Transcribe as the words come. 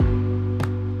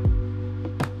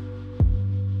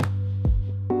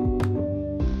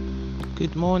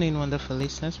Good morning, wonderful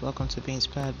listeners. Welcome to Be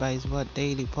Inspired by His Word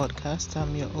Daily Podcast.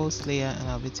 I'm your host, Leah, and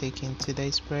I'll be taking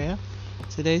today's prayer.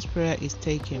 Today's prayer is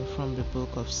taken from the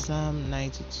book of Psalm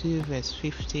 92, verse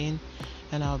 15,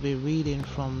 and I'll be reading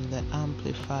from the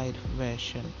Amplified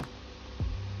Version.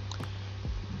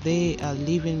 They are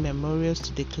living memorials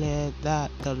to declare that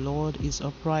the Lord is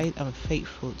upright and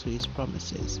faithful to His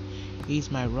promises. He is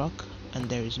my rock, and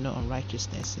there is no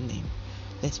unrighteousness in Him.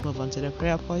 Let's move on to the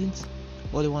prayer points.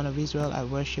 Holy One of Israel, I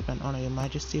worship and honor your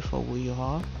majesty for who you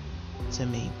are to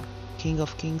me. King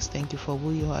of kings, thank you for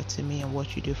who you are to me and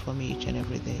what you do for me each and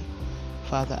every day.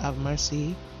 Father, have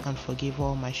mercy and forgive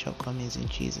all my shortcomings in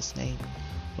Jesus' name.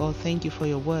 Lord, thank you for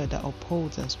your word that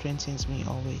upholds and strengthens me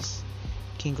always.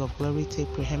 King of glory,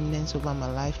 take preeminence over my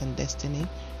life and destiny.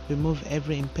 Remove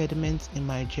every impediment in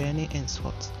my journey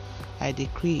henceforth. I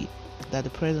decree that the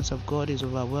presence of God is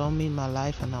overwhelming my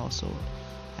life and household.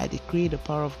 I decree the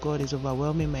power of God is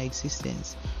overwhelming my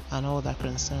existence and all that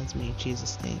concerns me in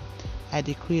Jesus' name. I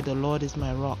decree the Lord is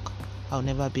my rock. I'll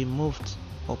never be moved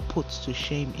or put to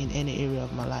shame in any area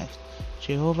of my life.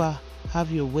 Jehovah,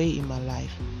 have your way in my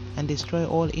life and destroy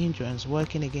all hindrance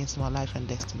working against my life and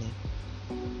destiny.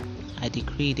 I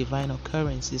decree divine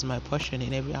occurrence is my portion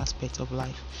in every aspect of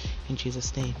life in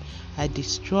Jesus' name. I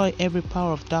destroy every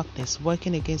power of darkness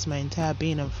working against my entire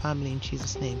being and family in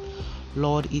Jesus' name.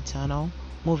 Lord eternal,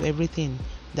 move everything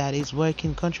that is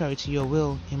working contrary to your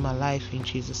will in my life in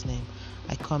Jesus' name.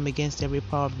 I come against every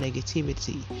power of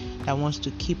negativity that wants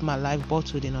to keep my life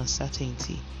bottled in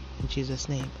uncertainty in Jesus'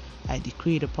 name. I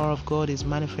decree the power of God is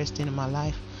manifesting in my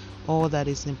life. All that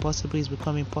is impossible is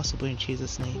becoming possible in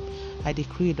Jesus' name. I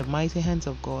decree the mighty hands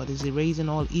of God is erasing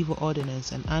all evil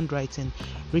ordinance and handwriting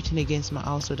written against my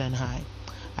household and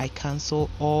I cancel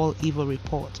all evil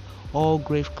report, all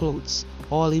grave clothes,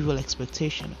 all evil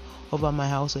expectation over my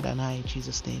household and in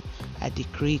Jesus' name. I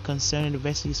decree concerning the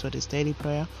verses for this daily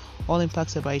prayer, all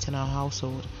impacted by it in our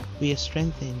household, we are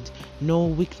strengthened, no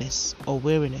weakness or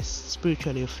weariness,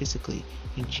 spiritually or physically,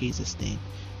 in Jesus' name.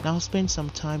 Now spend some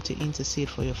time to intercede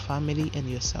for your family and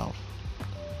yourself.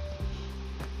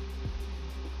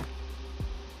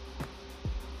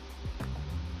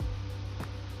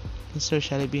 And so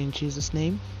shall it be in Jesus'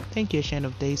 name. Thank you, Ancient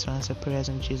of Days, for answer prayers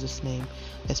in Jesus' name.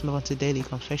 Let's move on to daily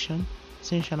confession.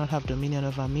 Sin shall not have dominion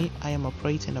over me. I am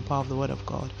operating in the power of the word of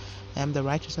God. I am the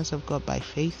righteousness of God by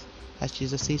faith. As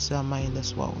Jesus says, so am I in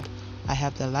this world. I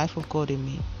have the life of God in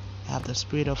me. I have the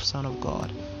spirit of Son of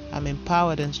God. I'm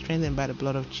empowered and strengthened by the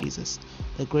blood of Jesus.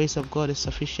 The grace of God is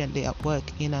sufficiently at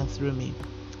work in and through me.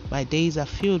 My days are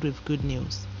filled with good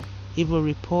news. Evil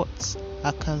reports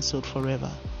are cancelled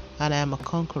forever. And I am a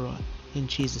conqueror in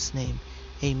Jesus' name.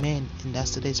 Amen. And that's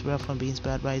today's prayer from Being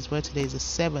Inspired by His Word. Today is the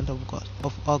 7th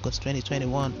of August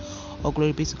 2021. All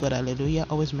glory be to God. Hallelujah.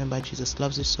 Always remember Jesus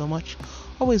loves you so much.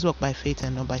 Always walk by faith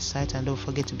and not by sight. And don't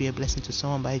forget to be a blessing to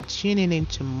someone by tuning in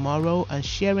tomorrow and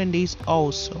sharing this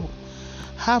also.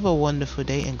 Have a wonderful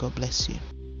day and God bless you.